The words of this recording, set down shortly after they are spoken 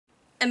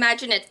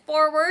Imagine It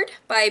Forward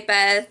by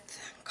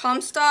Beth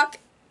Comstock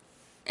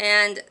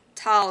and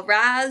Tal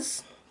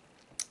Raz.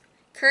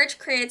 Courage,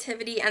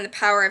 Creativity, and the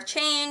Power of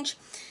Change.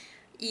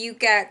 You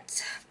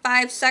get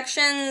 5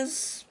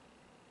 sections,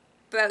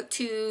 about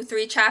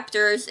 2-3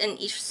 chapters in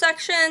each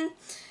section.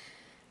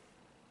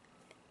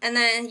 And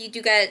then you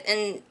do get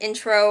an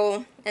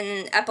intro and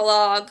an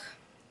epilogue,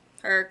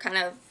 or kind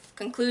of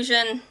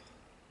conclusion.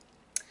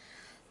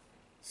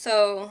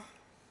 So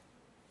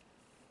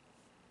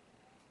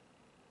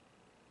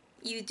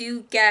you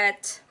do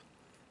get,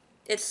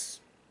 it's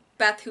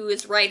Beth who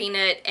is writing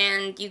it,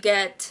 and you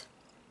get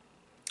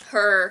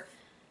her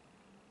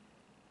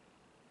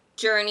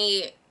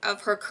journey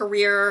of her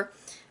career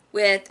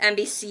with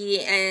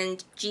NBC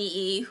and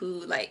GE,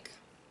 who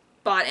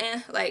bought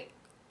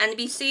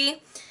NBC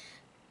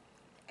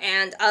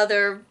and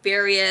other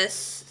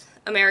various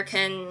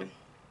American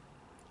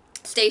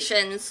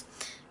stations,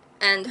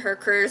 and her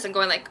careers and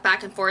going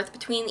back and forth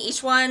between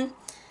each one,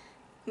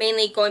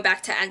 mainly going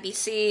back to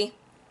NBC.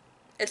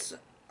 It's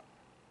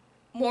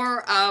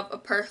more of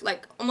a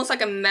almost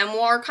like a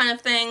memoir kind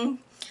of thing,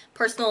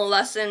 personal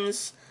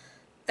lessons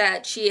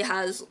that she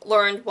has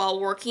learned while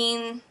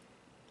working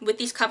with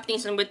these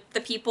companies and with the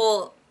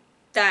people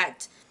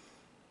that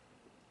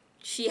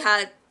she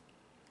had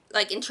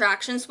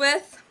interactions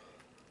with.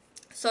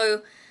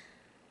 So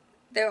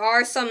there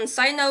are some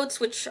side notes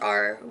which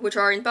are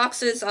in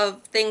boxes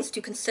of things to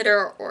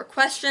consider or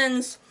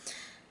questions.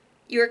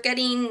 You are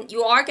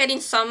getting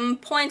some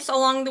points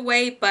along the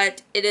way,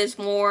 but it is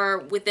more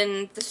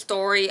within the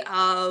story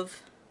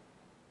of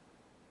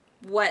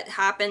what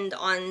happened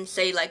on,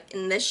 say,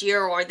 in this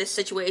year or this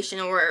situation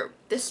or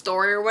this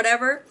story or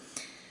whatever.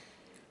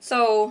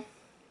 So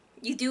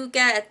you do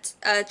get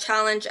a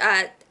challenge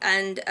at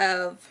end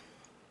of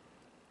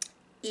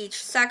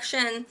each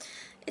section.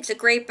 It's a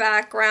great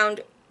background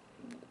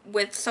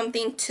with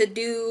something to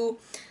do,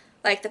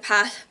 like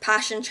the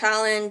passion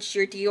challenge,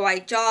 your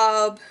DIY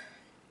job,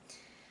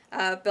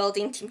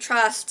 building team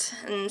trust,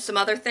 and some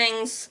other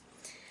things.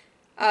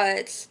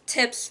 It's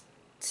tips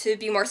to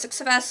be more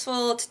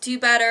successful, to do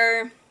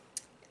better,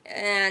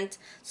 and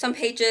some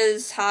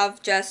pages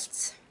have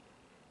just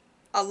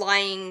a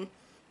line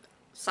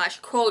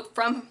 / quote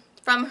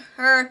from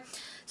her.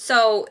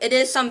 So it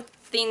is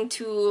something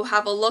to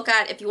have a look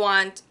at if you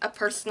want a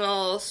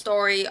personal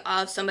story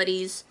of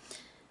somebody's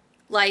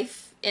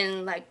life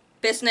in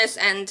business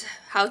and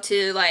how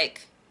to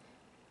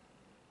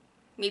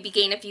maybe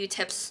gain a few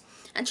tips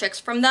and tricks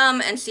from them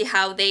and see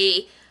how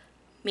they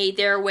made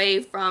their way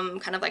from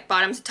kind of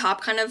bottom to top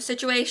kind of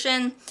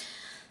situation.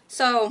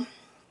 So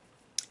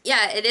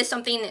yeah, it is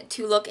something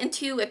to look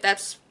into if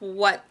that's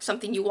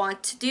something you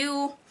want to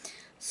do.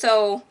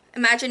 So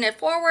Imagine It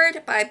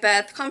Forward by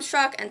Beth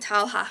Comstock and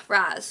Tal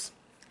Raz.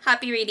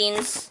 Happy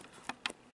readings.